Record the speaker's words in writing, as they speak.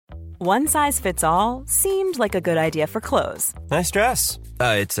One size fits all seemed like a good idea for clothes. Nice dress.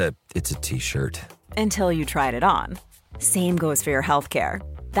 It's a t-shirt. Until you tried it on. Same goes for your healthcare.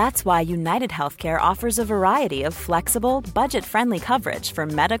 That's why United Healthcare offers a variety of flexible, budget-friendly coverage for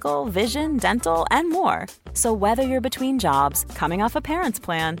medical, vision, dental, and more. So whether you're between jobs, coming off a parent's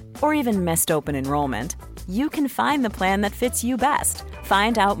plan, or even missed open enrollment, you can find the plan that fits you best.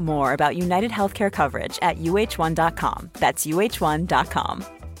 Find out more about United Healthcare coverage at uh1.com. That's uh1.com.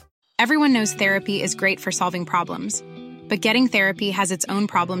 Everyone knows therapy is great for solving problems, but getting therapy has its own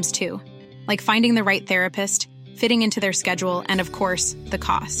problems too, like finding the right therapist, fitting into their schedule, and of course, the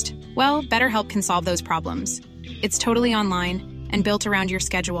cost. Well, BetterHelp can solve those problems. It's totally online and built around your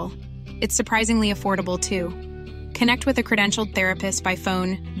schedule. It's surprisingly affordable too. Connect with a credentialed therapist by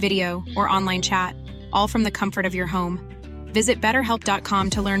phone, video, or online chat, all from the comfort of your home. Visit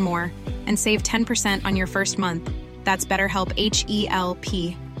BetterHelp.com to learn more and save 10% on your first month. That's BetterHelp,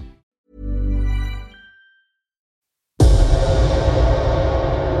 H-E-L-P.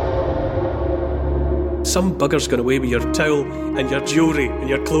 Some bugger's gone away with your towel and your jewellery and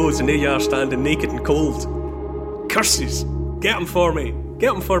your clothes, and there you are standing naked and cold. Curses! Get 'em for me!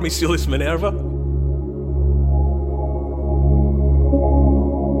 Get 'em for me, Solus Minerva!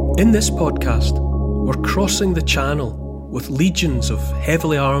 In this podcast, we're crossing the channel with legions of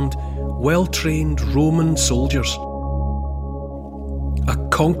heavily armed, well-trained Roman soldiers. A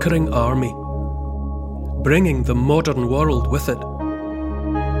conquering army, bringing the modern world with it.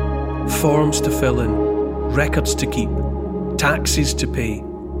 Forms to fill in, records to keep, taxes to pay,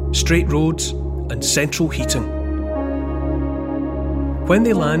 straight roads and central heating. When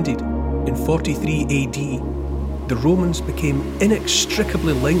they landed in 43 AD, the Romans became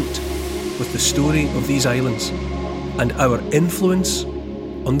inextricably linked with the story of these islands and our influence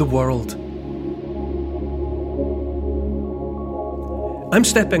on the world. I'm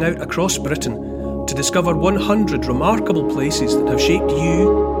stepping out across Britain to discover 100 remarkable places that have shaped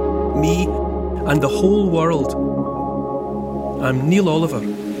you, me, and the whole world. I'm Neil Oliver,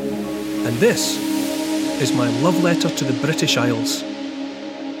 and this is my love letter to the British Isles.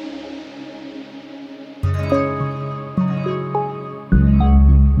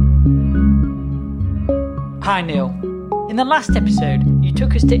 Hi Neil. In the last episode, you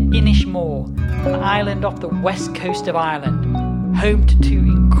took us to Inishmore, an island off the west coast of Ireland, home to two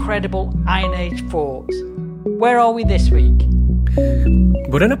incredible Iron Age forts. Where are we this week?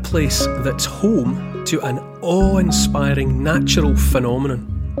 We're in a place that's home to an awe-inspiring natural phenomenon,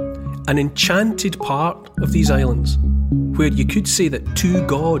 an enchanted part of these islands, where you could say that two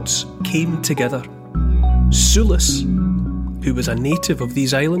gods came together. Solus, who was a native of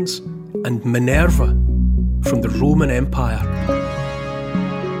these islands, and Minerva from the Roman Empire.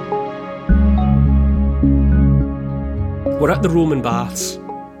 We're at the Roman Baths,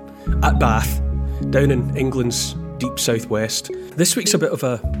 at Bath, down in England's deep southwest. This week's a bit of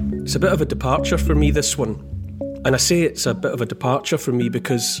a departure for me, this one. And I say it's a bit of a departure for me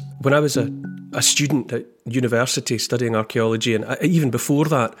because when I was a student at university studying archaeology, and even before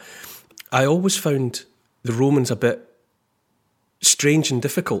that, I always found the Romans a bit strange and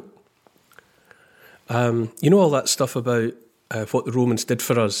difficult. You know all that stuff about what the Romans did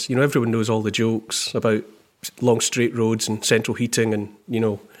for us. You know, everyone knows all the jokes about long straight roads and central heating and, you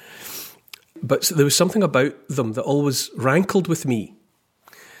know. But there was something about them that always rankled with me,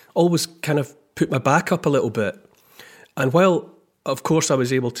 always kind of put my back up a little bit. And while, of course, I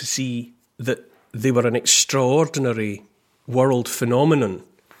was able to see that they were an extraordinary world phenomenon,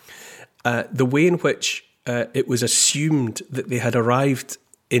 the way in which it was assumed that they had arrived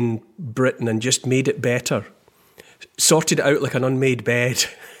in Britain and just made it better, sorted it out like an unmade bed,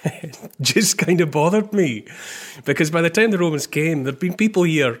 just kind of bothered me. Because by the time the Romans came, there'd been people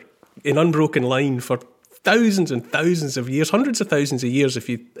here in unbroken line for thousands and thousands of years, hundreds of thousands of years if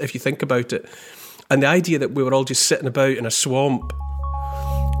you think about it. And the idea that we were all just sitting about in a swamp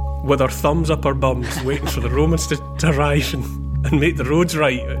with our thumbs up our bums waiting for the Romans to arrive and make the roads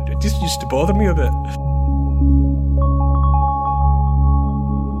right, it just used to bother me a bit.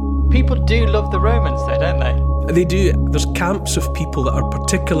 People do love the Romans though, don't they? They do. There's camps of people that are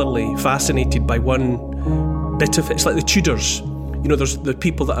particularly fascinated by one bit of it. It's like the Tudors. You know, there's the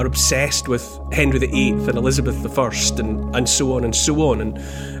people that are obsessed with Henry VIII and Elizabeth I and so on and so on,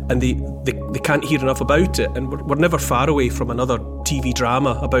 and they can't hear enough about it. And we're never far away from another TV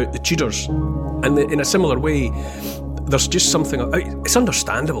drama about the Tudors. And in a similar way, there's just something. It's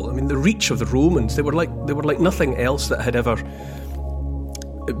understandable. I mean, the reach of the Romans, they were like nothing else that had ever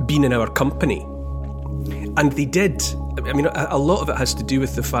been in our company. And they did. I mean, a lot of it has to do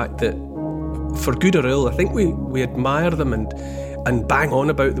with the fact that, for good or ill, I think we admire them, and and bang on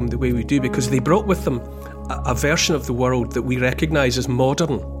about them the way we do, because they brought with them a version of the world that we recognise as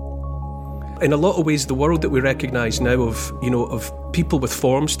modern. In a lot of ways, the world that we recognise now of people with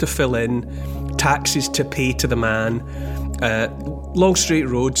forms to fill in, taxes to pay to the man, long straight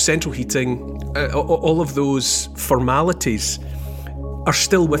roads, central heating, all of those formalities are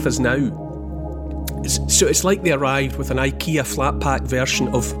still with us now. So it's like they arrived with an IKEA flat-pack version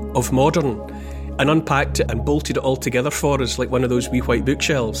of modern and unpacked it and bolted it all together for us like one of those wee white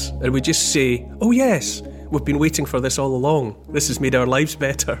bookshelves. And we just say, oh yes, we've been waiting for this all along. This has made our lives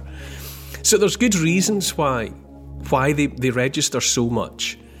better. So there's good reasons why they register so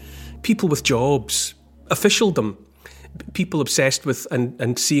much. People with jobs, officialdom, people obsessed with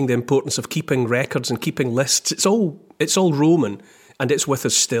and seeing the importance of keeping records and keeping lists. It's all Roman, and it's with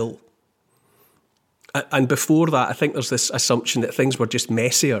us still. And before that, I think there's this assumption that things were just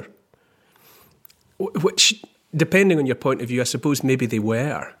messier, which, depending on your point of view, I suppose maybe they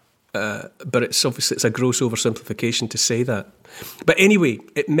were. But it's a gross oversimplification to say that. But anyway,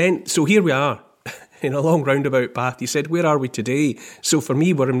 it meant, so here we are in a long roundabout path. You said, where are we today? So for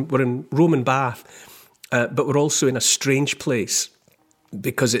me, we're in Roman Bath, but we're also in a strange place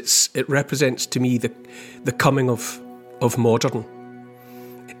because it represents to me the coming of modern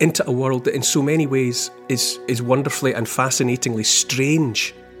into a world that in so many ways is wonderfully and fascinatingly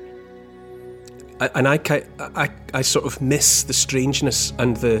strange. And I sort of miss the strangeness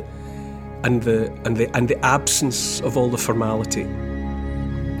and the absence of all the formality.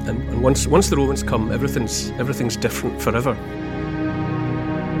 And once the Romans come, everything's different forever.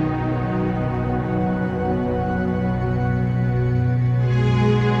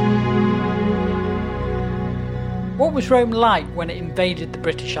 What was Rome like when it invaded the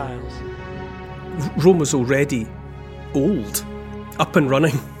British Isles? Rome was already old, up and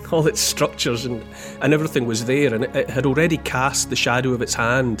running. All its structures and everything was there, and it had already cast the shadow of its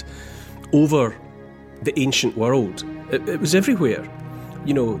hand over the ancient world. It was everywhere.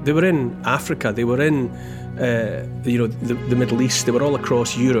 They were in Africa, they were in the Middle East, they were all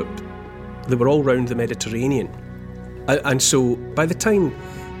across Europe, they were all round the Mediterranean. And so by the time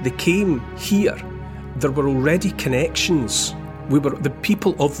they came here, there were already connections. The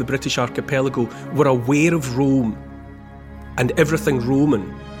people of the British archipelago were aware of Rome and everything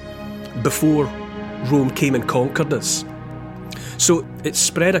Roman before Rome came and conquered us. So it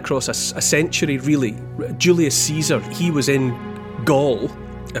spread across a century, really. Julius Caesar, he was in Gaul,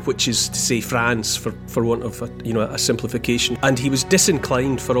 which is to say France, for want of a simplification, and he was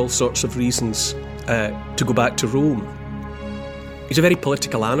disinclined for all sorts of reasons to go back to Rome. He's a very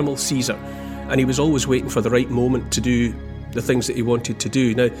political animal, Caesar, and he was always waiting for the right moment to do the things that he wanted to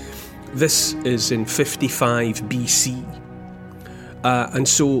do. Now, this is in 55 BC, and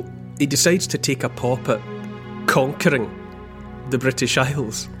so he decides to take a pop at conquering the British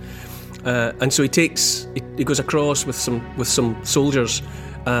Isles, and so he goes across with some soldiers,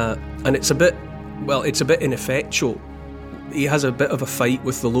 and it's a bit ineffectual. He has a bit of a fight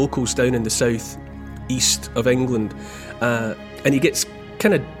with the locals down in the south east of England, and he gets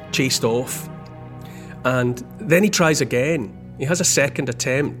kind of chased off, and then he tries again. He has a second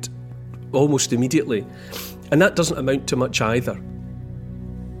attempt almost immediately, and that doesn't amount to much either.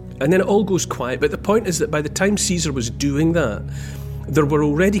 And then it all goes quiet. But the point is that by the time Caesar was doing that, there were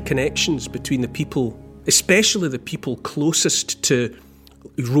already connections between the people, especially the people closest to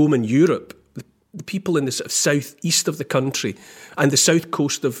Roman Europe, the people in the sort of southeast of the country and the south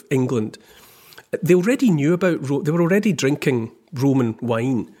coast of England. They already knew about they were already drinking Roman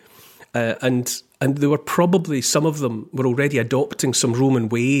wine, and they were probably, some of them were already adopting some Roman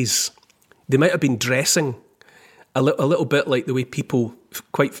ways. They might have been dressing a little bit like the way people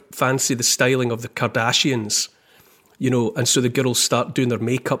quite fancy the styling of the Kardashians, and so the girls start doing their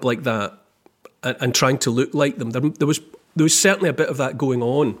makeup like that and trying to look like them. There was certainly a bit of that going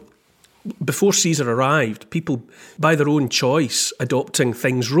on. Before Caesar arrived, people, by their own choice, adopting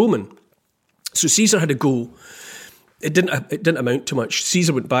things Roman. So Caesar had a go. It didn't amount to much.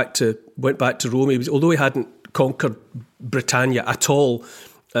 Caesar went back to Rome. Although he hadn't conquered Britannia at all,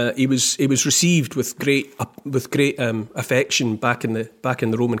 he was received with great affection back in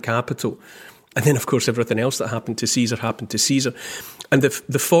the Roman capital. And then, of course, everything else that happened to Caesar. And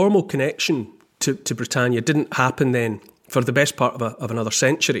the formal connection to Britannia didn't happen then for the best part of another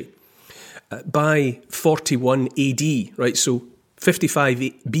century. By 41 AD, right? So 55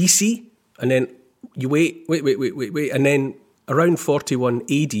 BC, and then you wait, and then around 41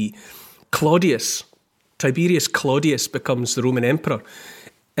 AD, Tiberius Claudius becomes the Roman emperor.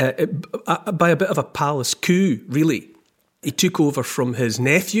 By a bit of a palace coup, really. He took over from his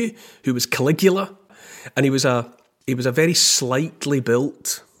nephew, who was Caligula, and he a very slightly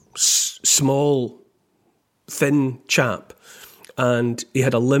built, small, thin chap, and he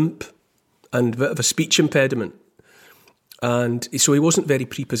had a limp and a bit of a speech impediment, and so he wasn't very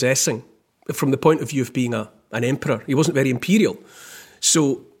prepossessing from the point of view of being an emperor. He wasn't very imperial.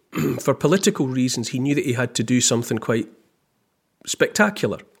 So for political reasons, he knew that he had to do something quite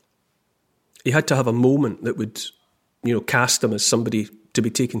spectacular. He had to have a moment that would, cast him as somebody to be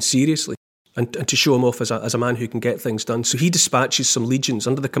taken seriously and to show him off as a man who can get things done. So he dispatches some legions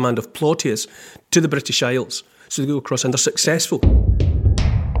under the command of Plautius to the British Isles. So they go across and they're successful.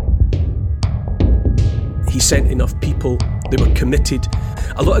 He sent enough people, they were committed.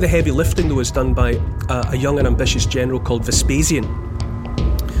 A lot of the heavy lifting, though, was done by a young and ambitious general called Vespasian.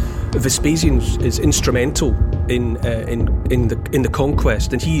 Vespasian is instrumental in the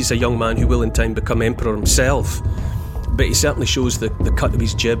conquest, and he's a young man who will in time become emperor himself. But he certainly shows the cut of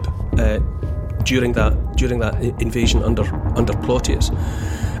his jib during that invasion under Plautius.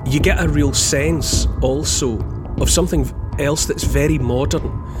 You get a real sense also of something else that's very modern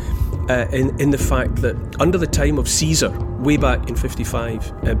in the fact that under the time of Caesar, way back in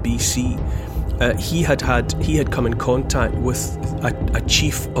 55 BC, he had come in contact with a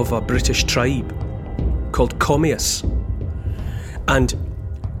chief of a British tribe called Commius, and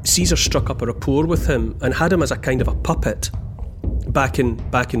Caesar struck up a rapport with him and had him as a kind of a puppet back in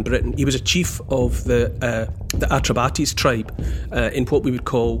Britain. He was a chief of the Atrebates tribe in what we would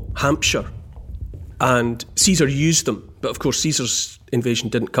call Hampshire, and Caesar used them. But of course, Caesar's invasion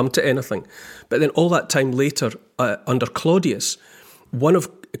didn't come to anything. But then all that time later, under Claudius, one of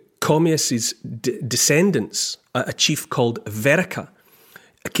Commius's descendants, a chief called Verica,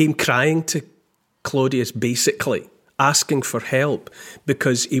 came crying to Claudius, basically asking for help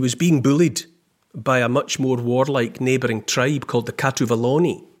because he was being bullied by a much more warlike neighbouring tribe called the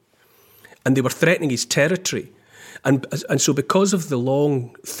Catuvalloni, and they were threatening his territory. And so because of the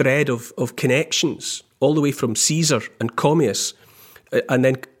long thread of connections all the way from Caesar and Commius, and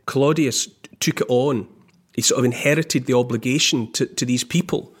then Claudius took it on, he sort of inherited the obligation to these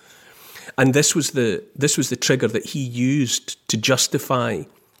people. And this was the trigger that he used to justify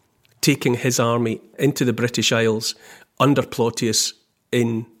taking his army into the British Isles under Plautius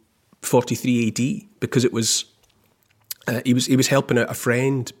in 43 AD, because it was he was helping out a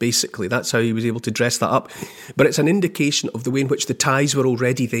friend, basically. That's how he was able to dress that up. But it's an indication of the way in which the ties were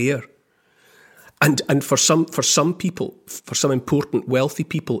already there. And for some people, for some important wealthy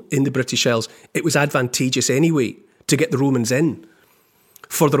people in the British Isles, it was advantageous anyway to get the Romans in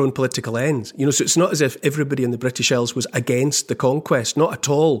for their own political ends. So it's not as if everybody in the British Isles was against the conquest, not at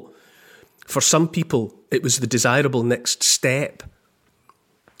all. For some people, it was the desirable next step.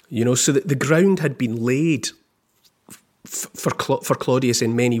 So that the ground had been laid for Claudius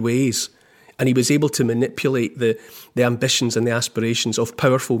in many ways, and he was able to manipulate the ambitions and the aspirations of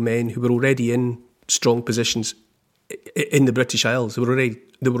powerful men who were already in strong positions in the British Isles. They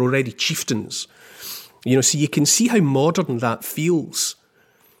were already chieftains. So you can see how modern that feels,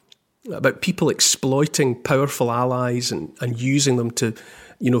 about people exploiting powerful allies and using them to,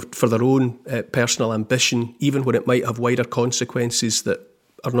 for their own personal ambition, even when it might have wider consequences that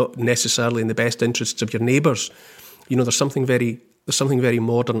are not necessarily in the best interests of your neighbours. There's something very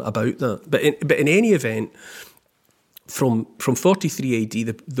modern about that. But in any event, from 43 AD,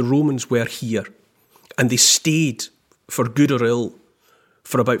 the Romans were here, and they stayed, for good or ill,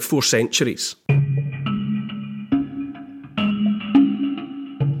 for about 4 centuries.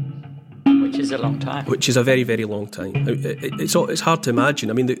 Which is a long time. Which is a very, very long time. It's hard to imagine.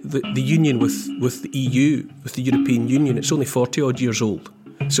 I mean, the union with the EU, with the European Union, it's only 40-odd years old.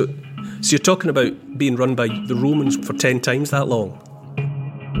 So you're talking about being run by the Romans for 10 times that long.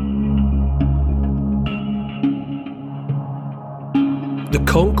 The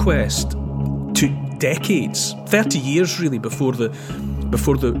conquest took decades, 30 years really, before the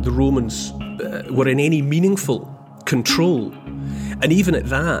Romans were in any meaningful control. And even at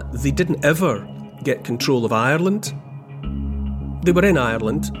that, they didn't ever get control of Ireland. They were in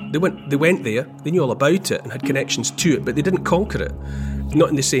Ireland, they went there, they knew all about it and had connections to it, but they didn't conquer it. Not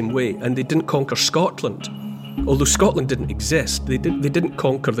in the same way, and they didn't conquer Scotland. Although Scotland didn't exist, they didn't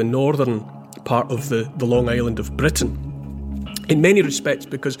conquer the northern part of the long island of Britain. In many respects,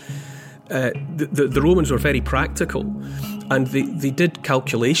 because the Romans were very practical, and they did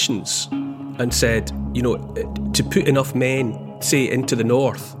calculations and said, to put enough men, say, into the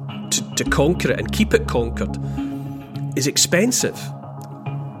north to conquer it and keep it conquered is expensive.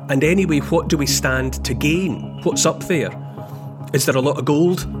 And anyway, what do we stand to gain? What's up there? Is there a lot of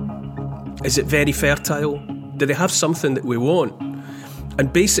gold? Is it very fertile? Do they have something that we want?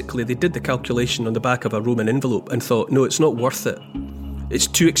 And basically they did the calculation on the back of a Roman envelope and thought, no, it's not worth it. It's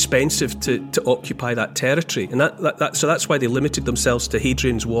too expensive to occupy that territory. And so that's why they limited themselves to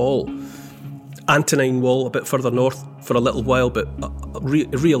Hadrian's Wall, Antonine Wall a bit further north for a little while, but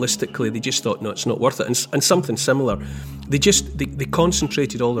realistically they just thought, no, it's not worth it. And something similar, they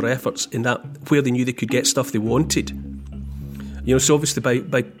concentrated all their efforts in that where they knew they could get stuff they wanted. You know, so obviously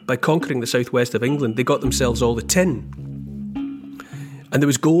by conquering the southwest of England, they got themselves all the tin. And there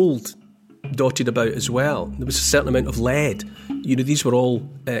was gold dotted about as well. There was a certain amount of lead. You know, these were all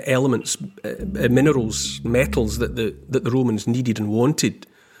elements, minerals, metals that the Romans needed and wanted.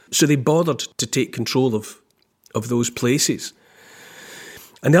 So they bothered to take control of those places.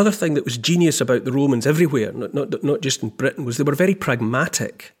 And the other thing that was genius about the Romans everywhere, not just in Britain, was they were very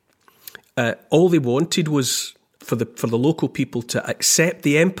pragmatic. All they wanted was for the local people to accept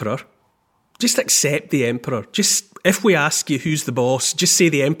the emperor. Just accept the emperor. Just, if we ask you who's the boss, just say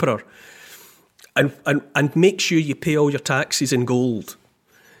the emperor. And make sure you pay all your taxes in gold.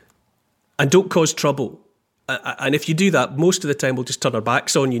 And don't cause trouble. And if you do that, most of the time we'll just turn our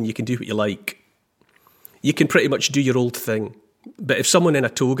backs on you and you can do what you like. You can pretty much do your old thing. But if someone in a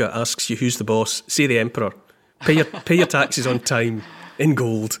toga asks you who's the boss, say the emperor. Pay your taxes on time in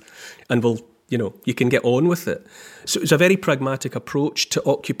gold, and you can get on with it. So it was a very pragmatic approach to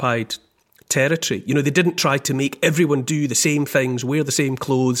occupied territory. You know, they didn't try to make everyone do the same things, wear the same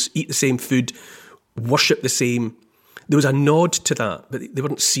clothes, eat the same food, worship the same. There was a nod to that, but they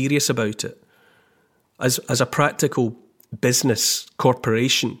weren't serious about it. As a practical business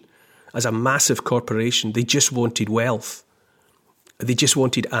corporation, as a massive corporation, they just wanted wealth. They just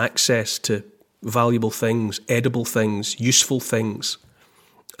wanted access to valuable things, edible things, useful things.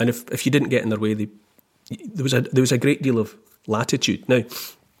 And if you didn't get in their way, there was a great deal of latitude. Now,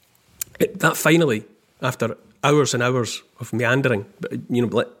 that finally, after hours and hours of meandering, you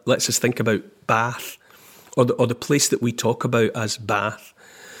know, let's just think about Bath, or the place that we talk about as Bath.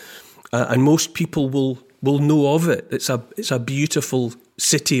 And most people will know of it. It's a beautiful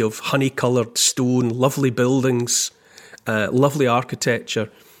city of honey-coloured stone, lovely buildings, lovely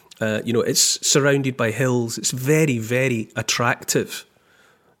architecture. It's surrounded by hills. It's very, very attractive.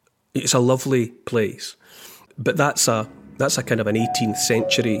 It's a lovely place. But that's a kind of an 18th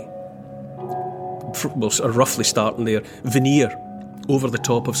century, roughly starting there, veneer over the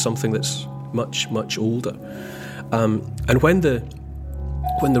top of something that's much, much older. And when the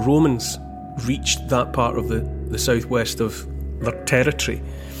Romans reached that part of the southwest of their territory,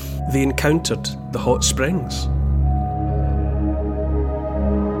 they encountered the hot springs.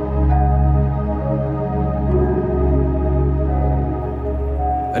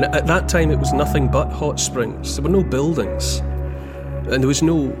 And at that time it was nothing but hot springs. There were no buildings, and there was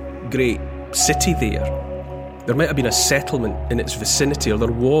no great city there. There might have been a settlement in its vicinity, or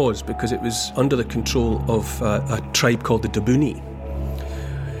there was, because it was under the control of a tribe called the Dabuni.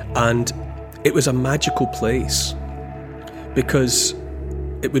 And it was a magical place, because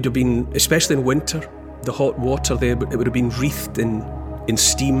it would have been, especially in winter, the hot water there, it would have been wreathed in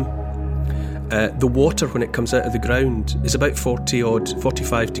steam. The water, when it comes out of the ground, is about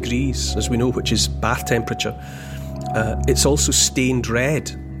 45 degrees, as we know, which is bath temperature. It's also stained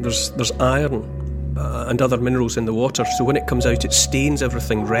red. There's iron and other minerals in the water, so when it comes out, it stains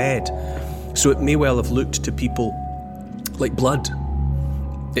everything red. So it may well have looked to people like blood.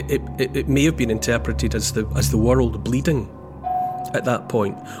 It may have been interpreted as the world bleeding at that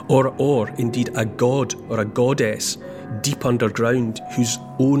point, or indeed a god or a goddess deep underground whose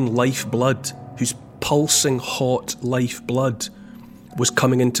own lifeblood, whose pulsing hot lifeblood was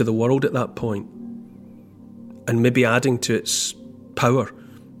coming into the world at that point, and maybe adding to its power,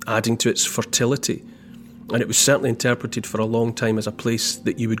 adding to its fertility. And it was certainly interpreted for a long time as a place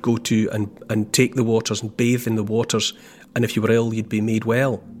that you would go to and take the waters and bathe in the waters, and if you were ill, you'd be made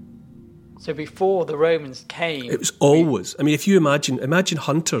well. So before the Romans came... It was always... I mean, if you imagine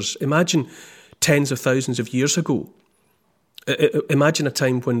hunters, imagine tens of thousands of years ago. Imagine a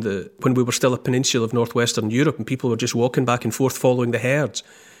time when we were still a peninsula of northwestern Europe and people were just walking back and forth following the herds.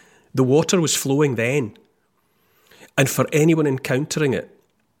 The water was flowing then. And for anyone encountering it,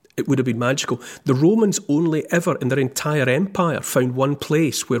 it would have been magical. The Romans only ever in their entire empire found one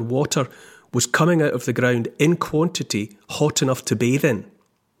place where water was coming out of the ground in quantity, hot enough to bathe in.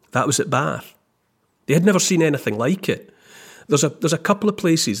 That was at Bath. They had never seen anything like it. There's a couple of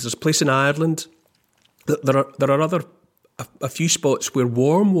places. There's a place in Ireland. There are a few spots where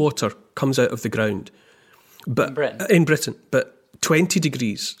warm water comes out of the ground. But in Britain, but 20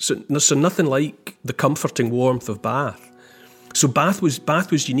 degrees. So nothing like the comforting warmth of Bath. So Bath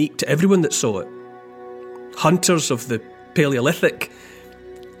was unique to everyone that saw it. Hunters of the Paleolithic,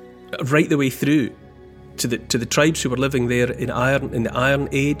 right the way through to the tribes who were living there in the Iron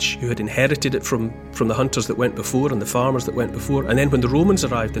Age, who had inherited it from the hunters that went before and the farmers that went before. And then when the Romans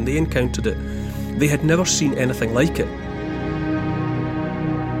arrived and they encountered it, they had never seen anything like it.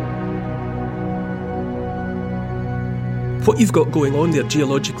 What you've got going on there,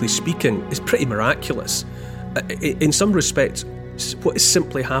 geologically speaking, is pretty miraculous. In some respects, what is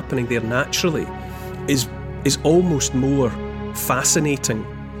simply happening there naturally is almost more fascinating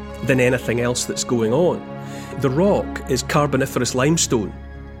than anything else that's going on. The rock is Carboniferous limestone.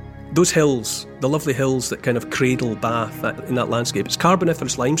 Those hills, the lovely hills that kind of cradle Bath in that landscape, it's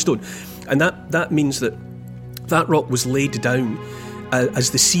Carboniferous limestone. And that means that rock was laid down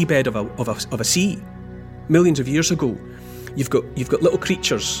as the seabed of a sea millions of years ago. You've got little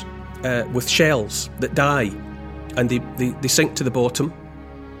creatures with shells that die, and they sink to the bottom,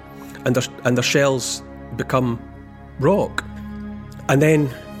 and their shells become rock, and then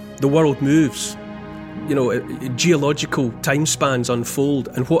the world moves. Geological time spans unfold,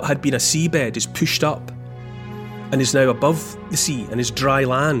 and what had been a seabed is pushed up and is now above the sea and is dry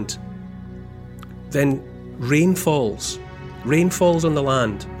land. Then rain falls on the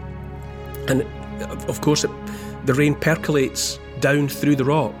land, and of course the rain percolates down through the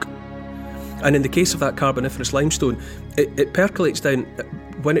rock. And in the case of that Carboniferous limestone, it percolates down.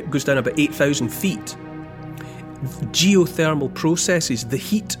 When it goes down about 8,000 feet, geothermal processes, the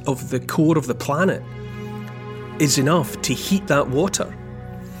heat of the core of the planet, is enough to heat that water.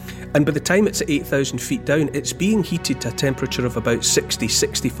 And by the time it's at 8,000 feet down, it's being heated to a temperature of about 60,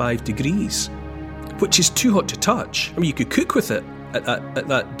 65 degrees, which is too hot to touch. I mean, you could cook with it at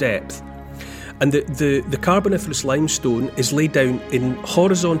that depth. And the Carboniferous limestone is laid down in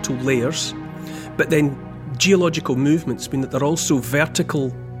horizontal layers, but then geological movements mean that there are also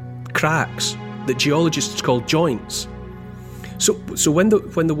vertical cracks that geologists call joints. So when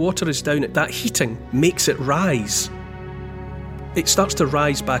the water is down, that heating makes it rise. It starts to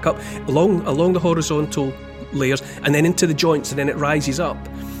rise back up along the horizontal layers and then into the joints, and then it rises up,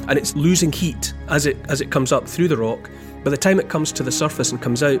 and it's losing heat as it comes up through the rock. By the time it comes to the surface and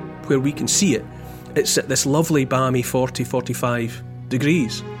comes out where we can see it, it's at this lovely balmy 40, 45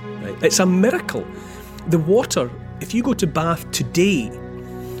 degrees. Right? It's a miracle. The water, if you go to Bath today,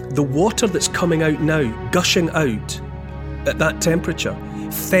 the water that's coming out now, gushing out at that temperature,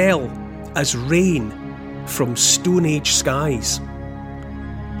 fell as rain from Stone Age skies.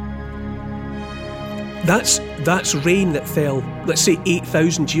 That's rain that fell, let's say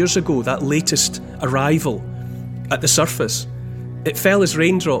 8,000 years ago, that latest arrival at the surface. It fell as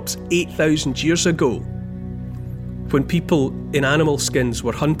raindrops 8,000 years ago when people in animal skins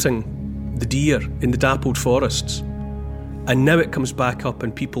were hunting the deer in the dappled forests. And now it comes back up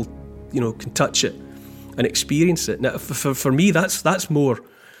and people, can touch it and experience it. Now, for me, that's more,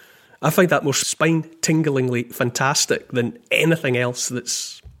 I find that more spine-tinglingly fantastic than anything else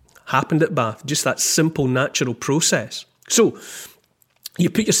that's happened at Bath. Just that simple, natural process. So, you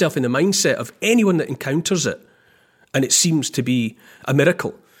put yourself in the mindset of anyone that encounters it, and it seems to be a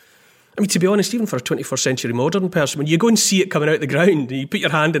miracle. I mean, to be honest, even for a 21st century modern person, when you go and see it coming out of the ground and you put your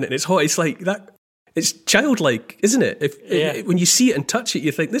hand in it and it's hot, it's like that. It's childlike, isn't it? If when you see it and touch it,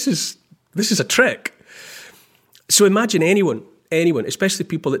 you think this is a trick. So imagine anyone, especially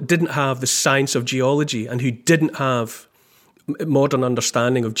people that didn't have the science of geology and who didn't have modern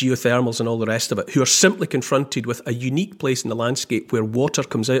understanding of geothermals and all the rest of it, who are simply confronted with a unique place in the landscape where water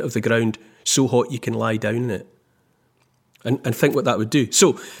comes out of the ground so hot you can lie down in it. And think what that would do.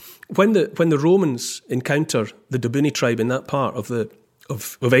 So when the Romans encounter the Dobuni tribe in that part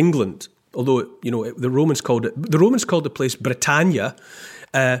of England, although the Romans called the place Britannia,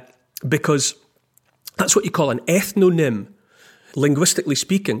 because that's what you call an ethnonym, linguistically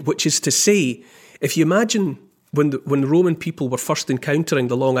speaking, which is to say, if you imagine when the Roman people were first encountering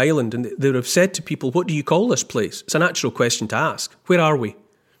the Long Island, and they would have said to people, "What do you call this place?" It's a natural question to ask. Where are we?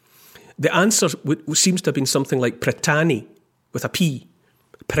 The answer seems to have been something like Prytani, with a P,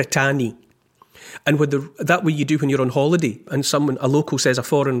 Prytani. And that way you do when you're on holiday and a local says a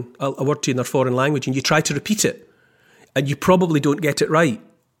word to you in their foreign language and you try to repeat it and you probably don't get it right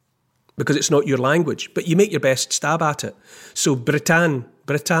because it's not your language, but you make your best stab at it. So Britan,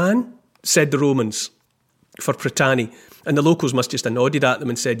 said the Romans for Prytani, and the locals must just have nodded at them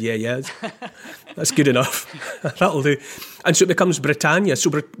and said, yeah, that's good enough. That'll do. And so it becomes Britannia. So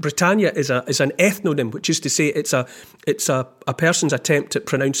Britannia is an ethnonym, which is to say it's a person's attempt at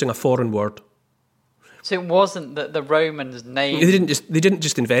pronouncing a foreign word. So it wasn't that the Romans named... They didn't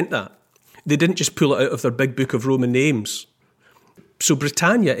just invent that. They didn't just pull it out of their big book of Roman names. So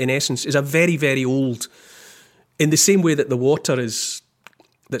Britannia, in essence, is a very, very old... In the same way that the water is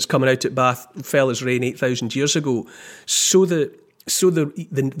that's coming out at Bath fell as rain 8,000 years ago. So the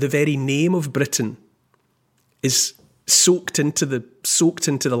very name of Britain is soaked into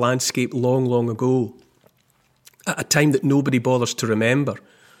the landscape long, long ago, at a time that nobody bothers to remember.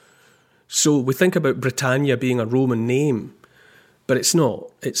 So we think about Britannia being a Roman name, but it's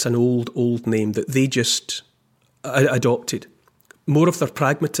not. It's an old name that they just adopted. More of their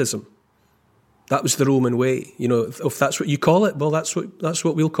pragmatism. That was the Roman way. You know, if that's what you call it, well, that's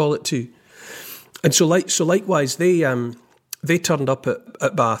what we'll call it too. And so likewise, they turned up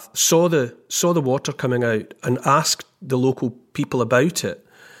at Bath, saw the water coming out, and asked the local people about it.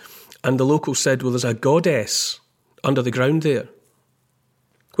 And the locals said, well, there's a goddess under the ground there,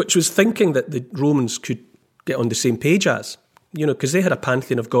 which was thinking that the Romans could get on the same page as, you know, because they had a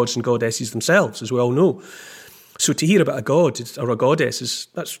pantheon of gods and goddesses themselves, as we all know. So to hear about a god or a goddess,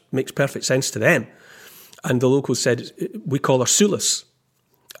 that makes perfect sense to them. And the locals said, we call her Sulis,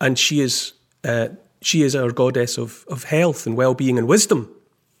 and she is our goddess of health and well-being and wisdom.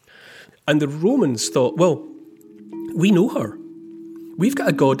 And the Romans thought, well, we know her. We've got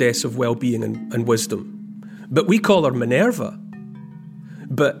a goddess of well-being and wisdom, but we call her Minerva.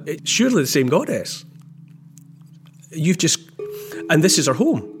 But it's surely the same goddess. And this is her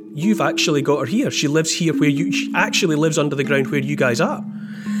home. You've actually got her here. She lives here she actually lives under the ground where you guys are.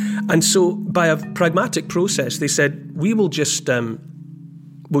 And so by a pragmatic process, they said, we will just,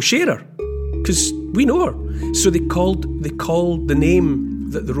 we'll share her because we know her. So they called the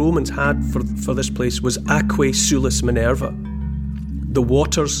name that the Romans had for this place was Aquae Sulis Minerva, the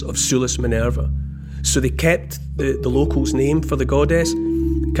waters of Sulis Minerva. So they kept the locals' name for the goddess,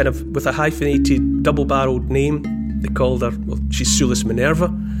 kind of with a hyphenated, double-barreled name. They called her, well, she's Sulis Minerva,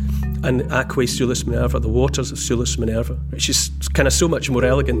 and Aquae Sulis Minerva, the waters of Sulis Minerva, which is kind of so much more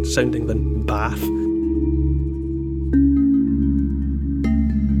elegant sounding than Bath.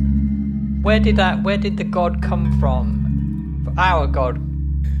 Where did the god come from? Our god?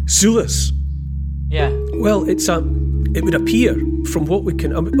 Sulis. Yeah. Well, it would appear from what we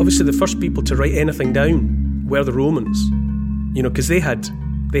can. Obviously, the first people to write anything down were the Romans, you know, because they had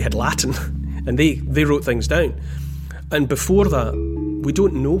Latin, and they wrote things down. And before that, we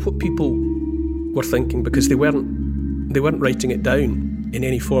don't know what people were thinking because they weren't writing it down in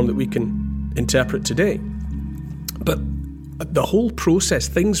any form that we can interpret today. But the whole process,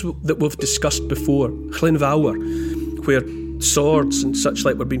 things that we've discussed before, Llynfawr, where swords and such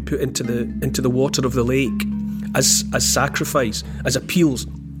like were being put into the water of the lake as sacrifice, as appeals,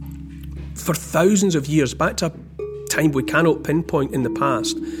 for thousands of years, back to a time we cannot pinpoint in the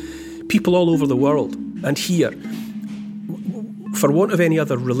past, people all over the world and here, for want of any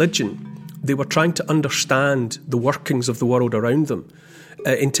other religion, they were trying to understand the workings of the world around them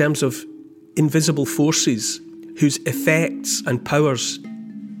in terms of invisible forces whose effects and powers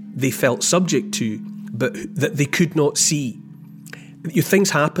they felt subject to, but that they could not see.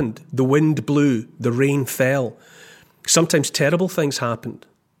 Things happened. The wind blew, the rain fell. Sometimes terrible things happened.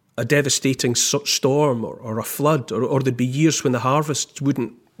 A devastating storm or a flood, or there'd be years when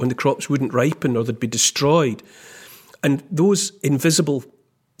when the crops wouldn't ripen, or they'd be destroyed. And those invisible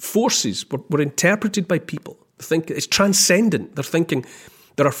forces were interpreted by people. They think it's transcendent. They're thinking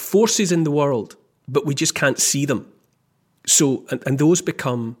there are forces in the world, but we just can't see them. So, and those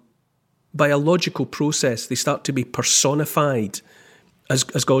become, by a logical process, they start to be personified as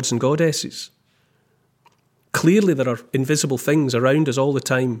gods and goddesses. Clearly there are invisible things around us all the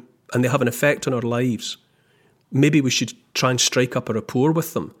time, and they have an effect on our lives. Maybe we should try and strike up a rapport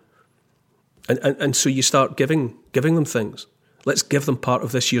with them. And so you start giving them things. Let's give them part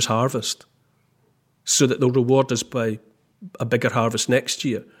of this year's harvest so that they'll reward us by a bigger harvest next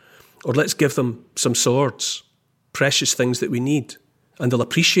year. Or let's give them some swords, precious things that we need. And they'll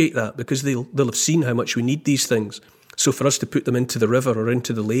appreciate that because they'll have seen how much we need these things. So for us to put them into the river or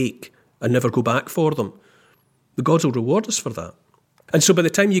into the lake and never go back for them, the gods will reward us for that. And so by the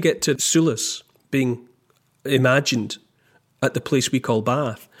time you get to Sulis being imagined at the place we call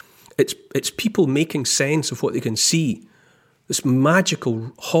Bath, it's people making sense of what they can see. This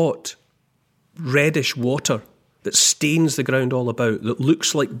magical, hot, reddish water that stains the ground all about, that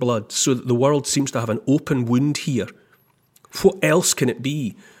looks like blood, so that the world seems to have an open wound here. What else can it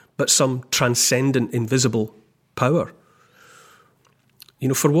be but some transcendent, invisible power? You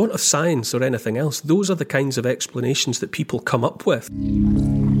know, for want of science or anything else, those are the kinds of explanations that people come up with.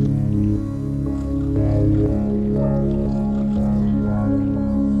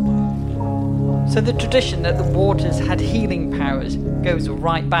 So the tradition that the waters had healing powers goes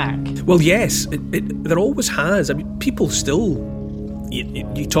right back? Well, yes, there always has. I mean, people still...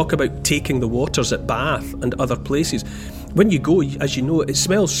 You talk about taking the waters at Bath and other places. when you go, as you know, it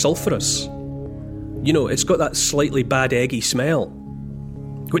smells sulphurous. You know, it's got that slightly bad eggy smell,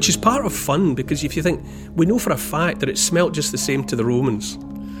 which is part of fun, because if you think, we know for a fact that it smelt just the same to the Romans.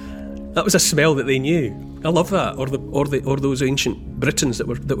 That was a smell that they knew. I love that, or those ancient Britons that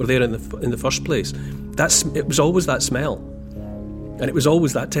were there in the first place. It was always that smell, and it was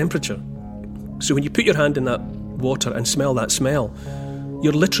always that temperature. So when you put your hand in that water and smell that smell,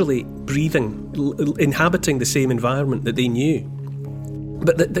 you're literally breathing, inhabiting the same environment that they knew.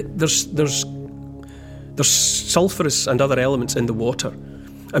 But there's sulphurous and other elements in the water,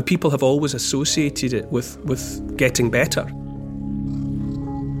 and people have always associated it with getting better.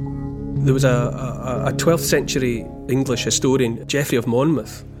 There was a 12th century English historian, Geoffrey of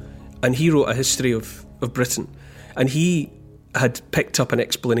Monmouth, and he wrote a history of Britain, and he had picked up an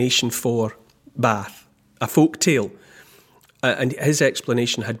explanation for Bath, a folk tale, and his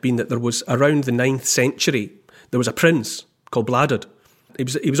explanation had been that there was, around the 9th century, there was a prince called Bladud.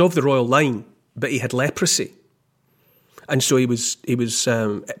 He was of the royal line, but he had leprosy, and so he was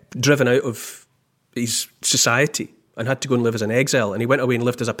driven out of his society and had to go and live as an exile, and he went away and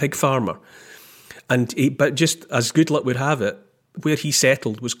lived as a pig farmer. But just as good luck would have it, where he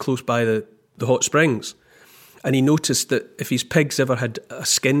settled was close by the hot springs, and he noticed that if his pigs ever had a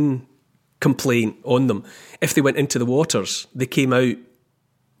skin complaint on them, if they went into the waters, they came out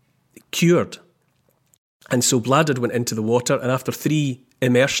cured. And so Bladud went into the water, and after 3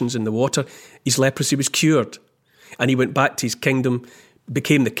 immersions in the water, his leprosy was cured, and he went back to his kingdom,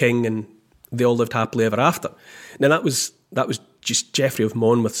 became the king, and they all lived happily ever after. Now that was just Geoffrey of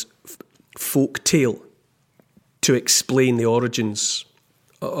Monmouth's folk tale to explain the origins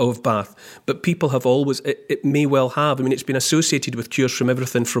of Bath. But people have always, it may well have, I mean, it's been associated with cures from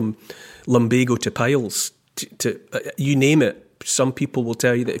everything from lumbago to piles, to you name it. Some people will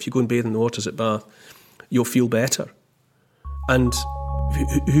tell you that if you go and bathe in the waters at Bath, you'll feel better. And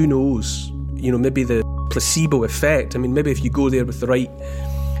who knows, you know, maybe the placebo effect, I mean, maybe if you go there with the right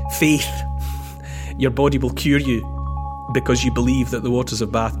faith, your body will cure you because you believe that the waters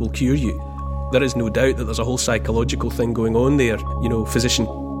of Bath will cure you. There is no doubt that there's a whole psychological thing going on there. You know, physician,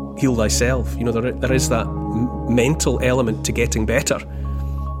 heal thyself. You know, there is that mental element to getting better.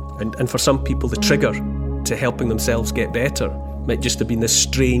 And for some people, the trigger to helping themselves get better might just have been this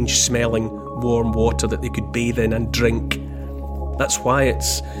strange smelling warm water that they could bathe in and drink. That's why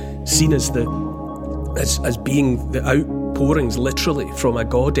it's seen as being the outpourings, literally, from a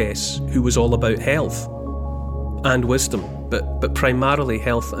goddess who was all about health and wisdom, but primarily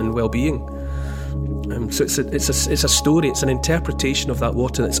health and well-being. So it's a story, it's an interpretation of that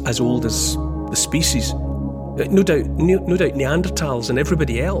water that's as old as the species. No doubt Neanderthals and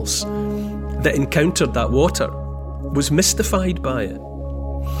everybody else that encountered that water was mystified by it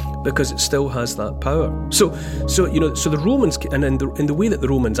because it still has that power. So the Romans, and in the way that the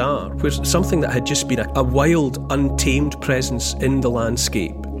Romans are, where something that had just been a wild, untamed presence in the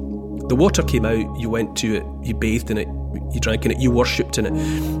landscape, the water came out, you went to it, you bathed in it, you drank in it, you worshipped in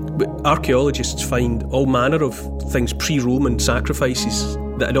it. But archaeologists find all manner of things, pre-Roman sacrifices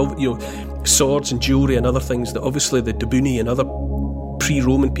that had, you know, swords and jewellery and other things that obviously the Dubuni and other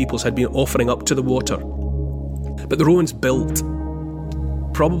pre-Roman peoples had been offering up to the water. But the Romans built,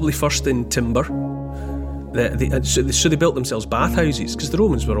 probably first in timber, so they built themselves bathhouses because the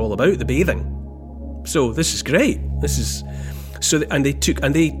Romans were all about the bathing. So this is great. They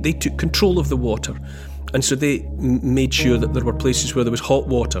took control of the water. And so they made sure that there were places where there was hot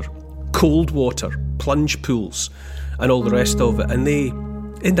water, cold water, plunge pools, and all the rest of it. And they,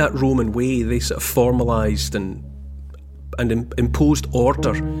 in that Roman way, they sort of formalised and imposed order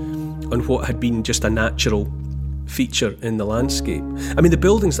on what had been just a natural feature in the landscape. I mean, the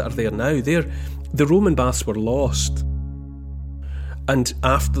buildings that are there now, the Roman baths were lost. And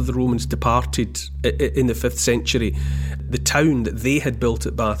after the Romans departed in the 5th century, the town that they had built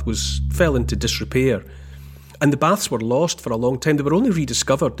at Bath fell into disrepair. And the baths were lost for a long time. They were only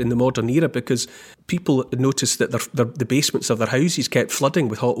rediscovered in the modern era because people noticed that the basements of their houses kept flooding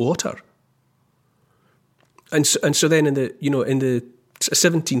with hot water. And so then in the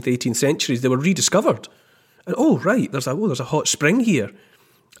 17th, 18th centuries, they were rediscovered. And there's a hot spring here.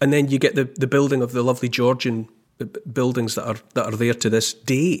 And then you get the building of the lovely Georgian buildings that are there to this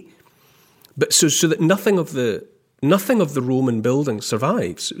day. But so that nothing of the Roman building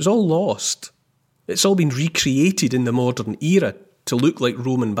survives. It was all lost. It's all been recreated in the modern era to look like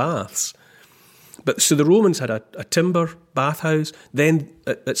Roman baths. But so the Romans had a timber bathhouse. Then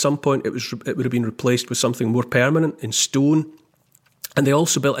at some point it would have been replaced with something more permanent in stone. And they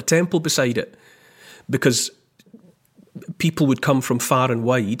also built a temple beside it because people would come from far and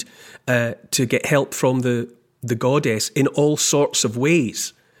wide to get help from the the goddess in all sorts of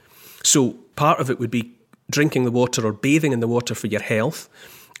ways. So part of it would be drinking the water or bathing in the water for your health.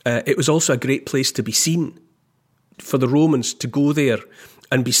 It was also a great place to be seen, for the Romans to go there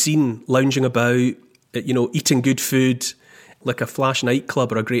and be seen lounging about, eating good food, like a flash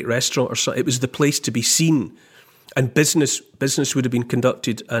nightclub or a great restaurant or so. It was the place to be seen, and business would have been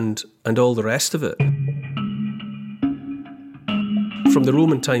conducted and all the rest of it. From the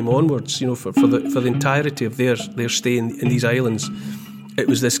Roman time onwards, for the entirety of their stay in these islands, it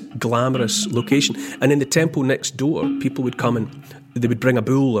was this glamorous location. And in the temple next door, people would come and they would bring a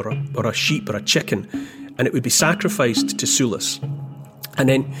bull or a sheep or a chicken, and it would be sacrificed to Sulis. And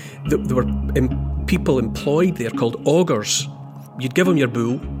then there were people employed there called augurs. You'd give him your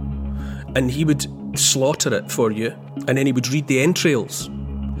bull, and he would slaughter it for you, and then he would read the entrails.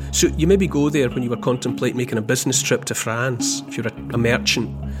 So you maybe go there when you were contemplating making a business trip to France, if you're a merchant.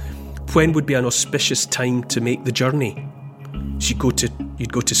 When would be an auspicious time to make the journey? So you'd go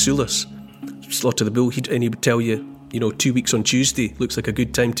to Sulis, slaughter the bull, and he would tell you, 2 weeks on Tuesday looks like a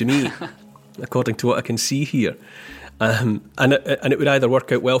good time to me, according to what I can see here. And it would either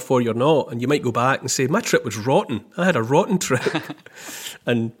work out well for you or not, and you might go back and say, my trip was rotten. I had a rotten trip.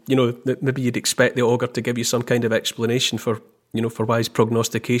 And, maybe you'd expect the augur to give you some kind of explanation for why his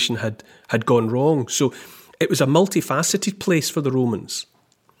prognostication had gone wrong. So it was a multifaceted place for the Romans.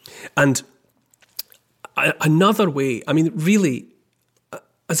 And another way, really,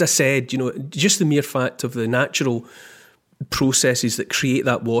 as I said, just the mere fact of the natural processes that create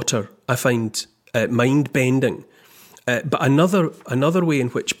that water, I find mind-bending. But another way in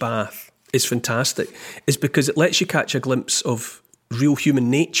which Bath is fantastic is because it lets you catch a glimpse of real human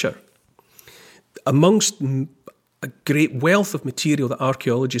nature. Amongst a great wealth of material that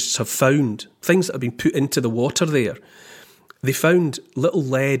archaeologists have found, things that have been put into the water there, they found little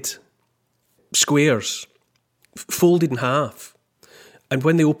lead squares folded in half. And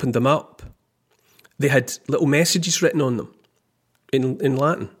when they opened them up, they had little messages written on them in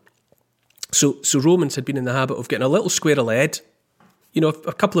Latin. So Romans had been in the habit of getting a little square of lead,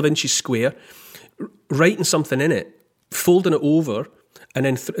 a couple of inches square, writing something in it, folding it over, and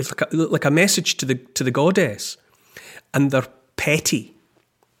then it's like a message to the goddess. And they're petty.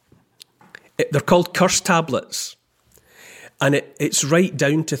 They're called curse tablets. And it's right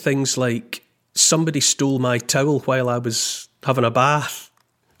down to things like, somebody stole my towel while I was having a bath.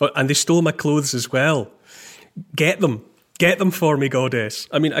 And they stole my clothes as well. Get them for me, goddess.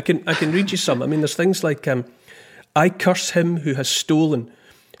 I can read you some. There's things like, I curse him who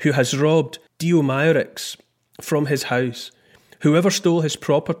has robbed Diomeirix from his house. Whoever stole his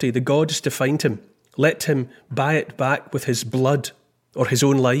property, the god is to find him. Let him buy it back with his blood or his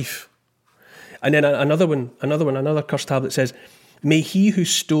own life. And then another curse tablet says, may he who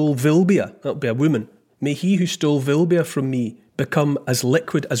stole Vilbia, that'll be a woman, may he who stole Vilbia from me become as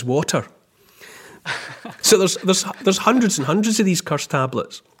liquid as water. So there's hundreds and hundreds of these curse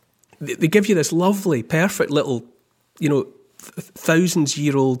tablets. They give you this lovely, perfect little,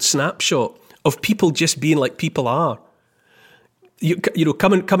 thousands-year-old snapshot of people just being like people are.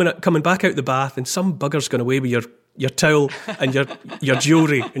 Coming back out the bath, and some bugger's gone away with your towel and your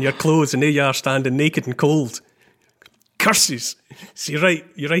jewellery and your clothes, and there you are standing naked and cold. Curses. So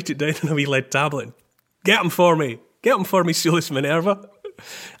you write it down on a wee lead tablet. Get them for me, Sulis Minerva.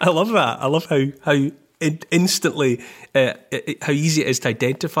 I love that. I love how instantly, how easy it is to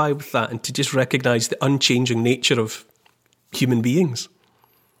identify with that and to just recognise the unchanging nature of human beings.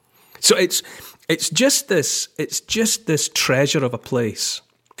 So it's just this treasure of a place.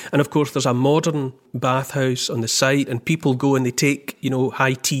 And of course, there's a modern bathhouse on the site, and people go and they take,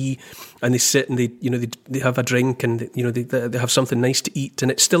 high tea, and they sit and they have a drink, and they have something nice to eat,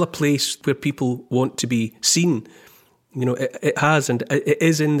 and it's still a place where people want to be seen. It has, and it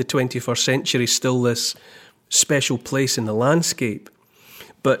is in the 21st century still this special place in the landscape.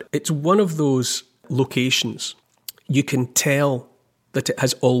 But it's one of those locations you can tell that it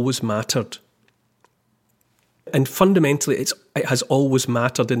has always mattered. And fundamentally, it has always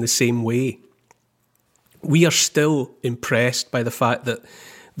mattered in the same way. We are still impressed by the fact that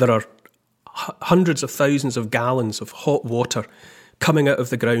there are hundreds of thousands of gallons of hot water coming out of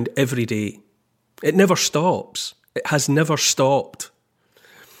the ground every day. It never stops. It has never stopped.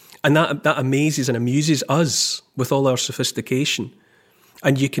 And that amazes and amuses us with all our sophistication.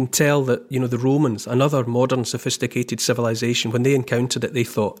 And you can tell that, the Romans, another modern sophisticated civilization, when they encountered it, they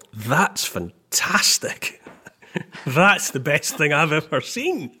thought, that's fantastic. That's the best thing I've ever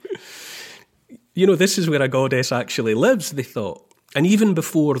seen. This is where a goddess actually lives, they thought. And even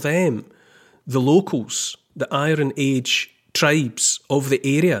before them, the locals, the Iron Age tribes of the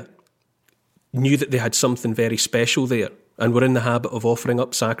area, knew that they had something very special there and were in the habit of offering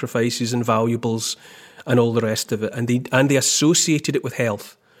up sacrifices and valuables and all the rest of it. And they associated it with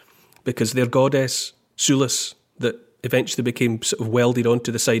health because their goddess, Sulis, that eventually became sort of welded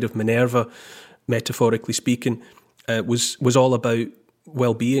onto the side of Minerva, metaphorically speaking, was all about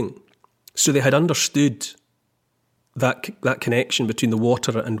well-being. So they had understood that connection between the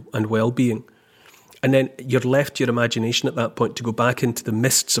water and well-being. And then you're left to your imagination at that point to go back into the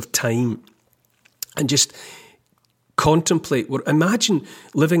mists of time and just contemplate. Imagine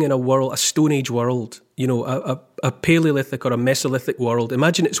living in a Stone Age world, a Paleolithic or a Mesolithic world.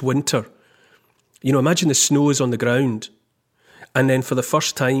 Imagine it's winter. Imagine the snow is on the ground. And then for the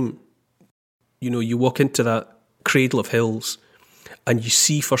first time, you walk into that cradle of hills and you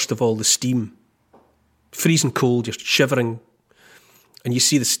see, first of all, the steam. Freezing cold, you're shivering. And you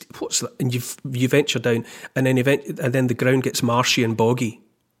see what's that? And you venture down, and then the ground gets marshy and boggy.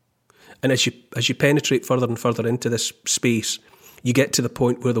 And as you penetrate further and further into this space, you get to the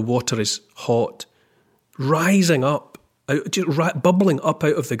point where the water is hot, rising up, bubbling up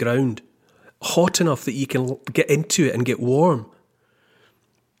out of the ground, hot enough that you can get into it and get warm.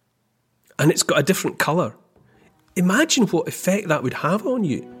 And it's got a different colour. Imagine what effect that would have on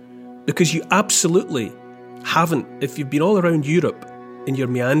you, because you absolutely haven't. If you've been all around Europe in your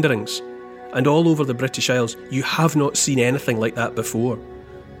meanderings and all over the British Isles, you have not seen anything like that before,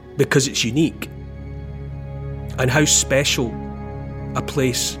 because it's unique. And how special a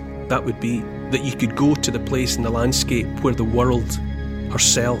place that would be, that you could go to the place in the landscape where the world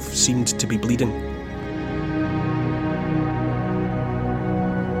herself seemed to be bleeding.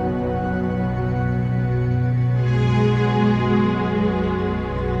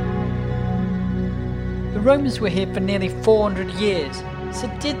 The Romans were here for nearly 400 years, so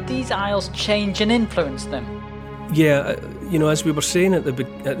did these isles change and influence them? Yeah, as we were saying at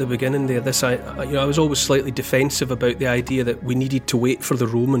the beginning there, I was always slightly defensive about the idea that we needed to wait for the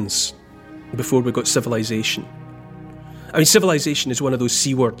Romans before we got civilization. I mean, civilization is one of those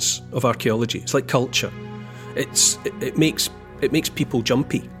C words of archaeology. It's like culture. It makes people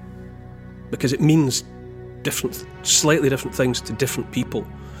jumpy because it means slightly different things to different people.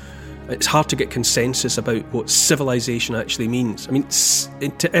 It's hard to get consensus about what civilization actually means. I mean,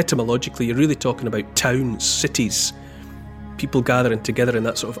 etymologically, you're really talking about towns, cities, people gathering together in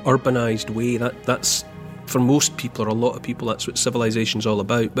that sort of urbanised way. That's, for most people, or a lot of people, that's what civilization's all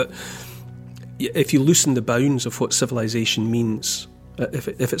about. But if you loosen the bounds of what civilization means, if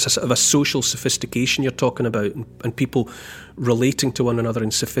it's a sort of a social sophistication you're talking about, and people relating to one another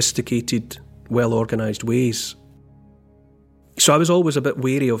in sophisticated, well-organised ways. So I was always a bit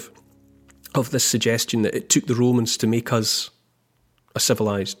wary of this suggestion that it took the Romans to make us a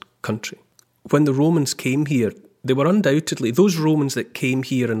civilised country. When the Romans came here, they were undoubtedly, those Romans that came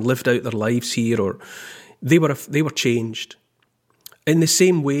here and lived out their lives here, they were changed. In the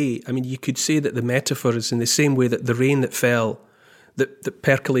same way, I mean, you could say that the metaphor is in the same way that the rain that fell, that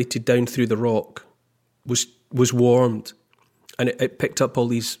percolated down through the rock, was warmed, and it picked up all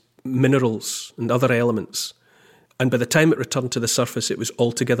these minerals and other elements. And by the time it returned to the surface, it was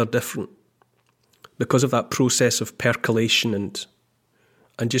altogether different because of that process of percolation and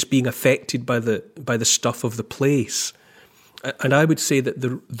just being affected by the stuff of the place. And I would say that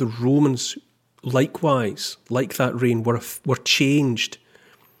the Romans, likewise, like that rain, were changed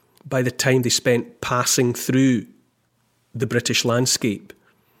by the time they spent passing through the British landscape.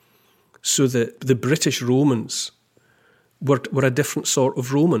 So that the British Romans were a different sort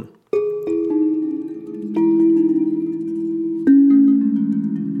of Roman.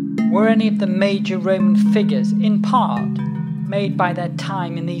 Were any of the major Roman figures, in part, made by their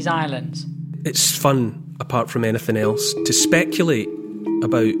time in these islands? It's fun, apart from anything else, to speculate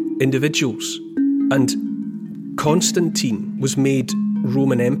about individuals. And Constantine was made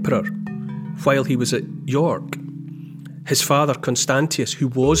Roman emperor while he was at York. His father, Constantius, who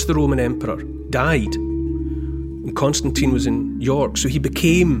was the Roman emperor, died. And Constantine was in York, so he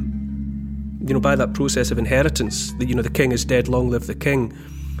became, by that process of inheritance, the king is dead, long live the king.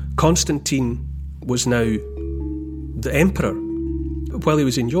 Constantine was now the emperor while he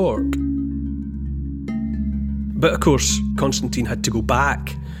was in York. But of course, Constantine had to go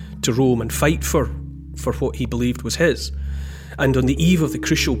back to Rome and fight for what he believed was his. And on the eve of the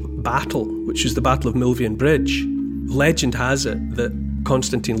crucial battle, which was the Battle of Milvian Bridge, legend has it that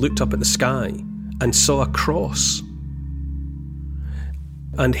Constantine looked up at the sky and saw a cross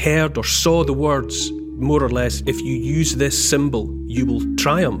and heard or saw the words, more or less, if you use this symbol, you will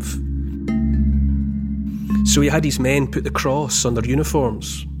triumph. So he had his men put the cross on their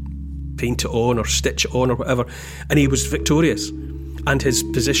uniforms, paint it on or stitch it on or whatever, and he was victorious. and his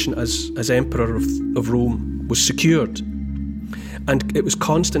position as Emperor of Rome was secured. And it was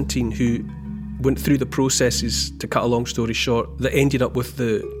Constantine who went through the processes, to cut a long story short, that ended up with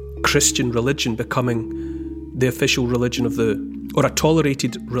the Christian religion becoming the official religion or a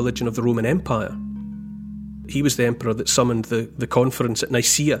tolerated religion of the Roman Empire. He was the emperor that summoned the conference at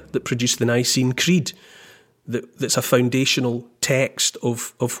Nicaea that produced the Nicene Creed, that's a foundational text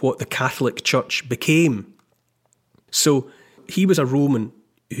of what the Catholic Church became. So he was a Roman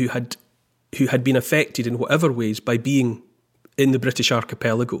who had been affected in whatever ways by being in the British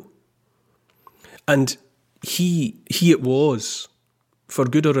archipelago. And he it was, for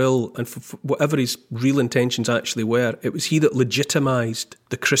good or ill, and for whatever his real intentions actually were, it was he that legitimised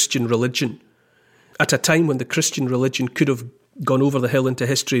the Christian religion at a time when the Christian religion could have gone over the hill into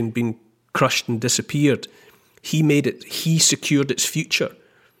history and been crushed and disappeared. He secured its future.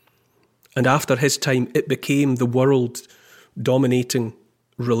 And after his time, it became the world-dominating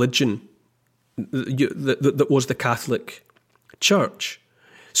religion that was the Catholic Church.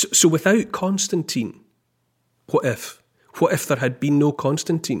 So without Constantine, what if? What if there had been no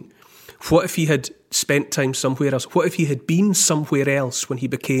Constantine? What if he had spent time somewhere else? What if he had been somewhere else when he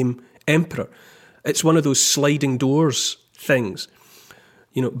became emperor? It's one of those sliding doors things,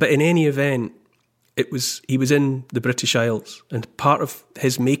 But in any event, he was in the British Isles, and part of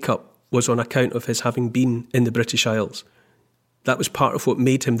his makeup was on account of his having been in the British Isles. That was part of what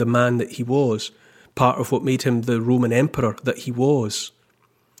made him the man that he was, part of what made him the Roman emperor that he was.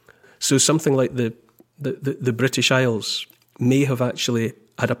 So something like the British Isles may have actually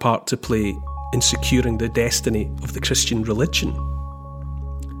had a part to play in securing the destiny of the Christian religion.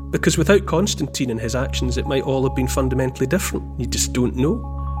 Because without Constantine and his actions, it might all have been fundamentally different. You just don't know.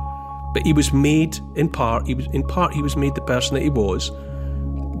 But he was made, he was made the person that he was,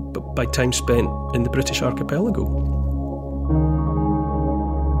 but by time spent in the British archipelago.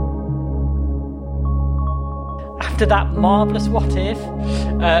 After that marvellous what if,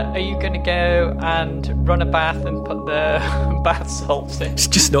 are you going to go and run a bath and put the bath salts in? It's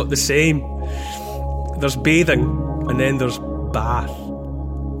just not the same. There's bathing and then there's bath.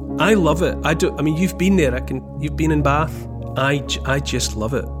 I love it. You've been there. You've been in Bath. I just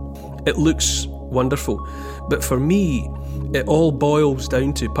love it. It looks wonderful. But for me, it all boils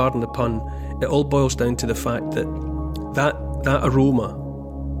down to, pardon the pun, it all boils down to the fact that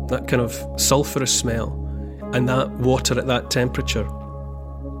aroma, that kind of sulphurous smell, and that water at that temperature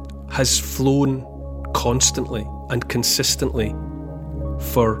has flown constantly and consistently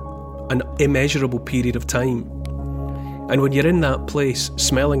for an immeasurable period of time. And when you're in that place,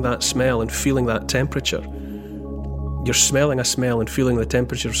 smelling that smell and feeling that temperature, you're smelling a smell and feeling the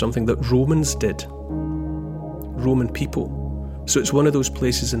temperature of something that Romans did. Roman people. So it's one of those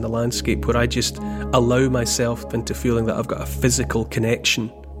places in the landscape where I just allow myself into feeling that I've got a physical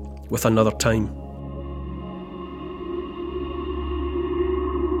connection with another time.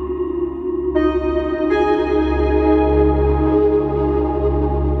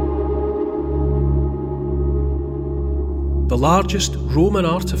 The largest Roman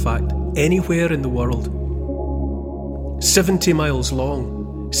artefact anywhere in the world. 70 miles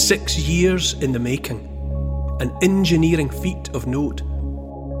long, 6 years in the making, an engineering feat of note.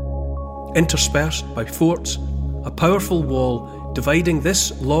 Interspersed by forts, a powerful wall dividing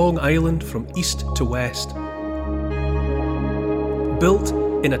this long island from east to west. Built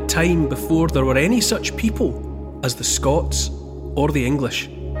in a time before there were any such people as the Scots or the English.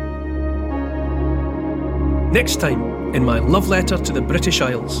 Next time, in my love letter to the British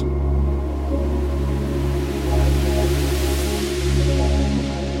Isles.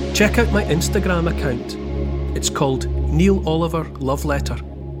 Check out my Instagram account. It's called Neil Oliver Love Letter.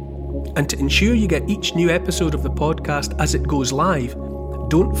 And to ensure you get each new episode of the podcast as it goes live,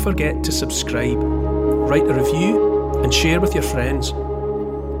 don't forget to subscribe, write a review, and share with your friends.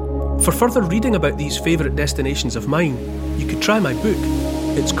 For further reading about these favourite destinations of mine, you could try my book.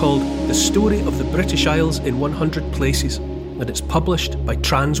 It's called The Story of the British Isles in 100 Places, and it's published by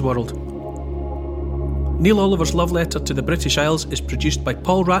Transworld. Neil Oliver's Love Letter to the British Isles is produced by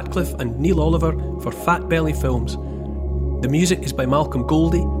Paul Ratcliffe and Neil Oliver for Fat Belly Films. The music is by Malcolm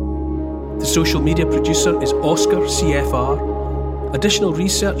Goldie. The social media producer is Oscar CFR. Additional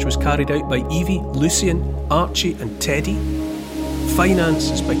research was carried out by Evie, Lucian, Archie and Teddy. Finance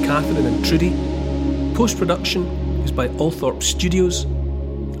is by Catherine and Trudy. Post-production is by Althorpe Studios.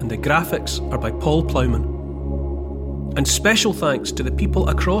 And the graphics are by Paul Plowman. And special thanks to the people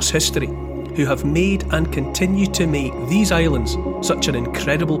across history who have made and continue to make these islands such an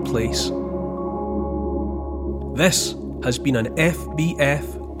incredible place. This has been an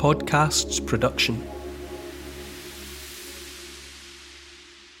FBF Podcasts production.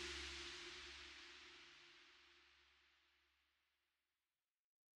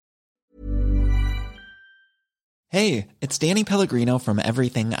 Hey, it's Danny Pellegrino from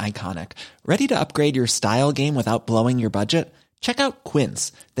Everything Iconic. Ready to upgrade your style game without blowing your budget? Check out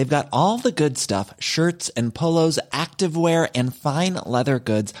Quince. They've got all the good stuff, shirts and polos, activewear, and fine leather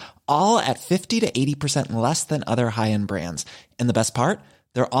goods, all at 50 to 80% less than other high-end brands. And the best part?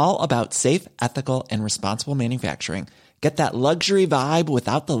 They're all about safe, ethical, and responsible manufacturing. Get that luxury vibe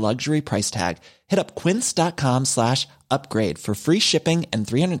without the luxury price tag. Hit up quince.com/upgrade for free shipping and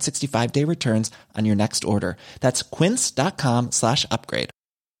 365-day returns on your next order. That's quince.com/upgrade.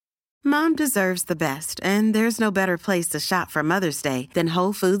 Mom deserves the best, and there's no better place to shop for Mother's Day than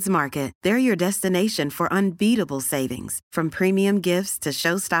Whole Foods Market. They're your destination for unbeatable savings, from premium gifts to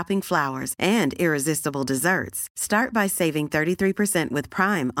show-stopping flowers and irresistible desserts. Start by saving 33% with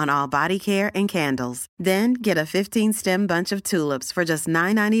Prime on all body care and candles. Then get a 15-stem bunch of tulips for just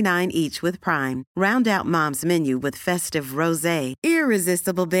 $9.99 each with Prime. Round out Mom's menu with festive rosé,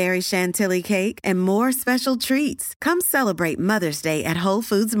 irresistible berry chantilly cake, and more special treats. Come celebrate Mother's Day at Whole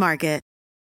Foods Market.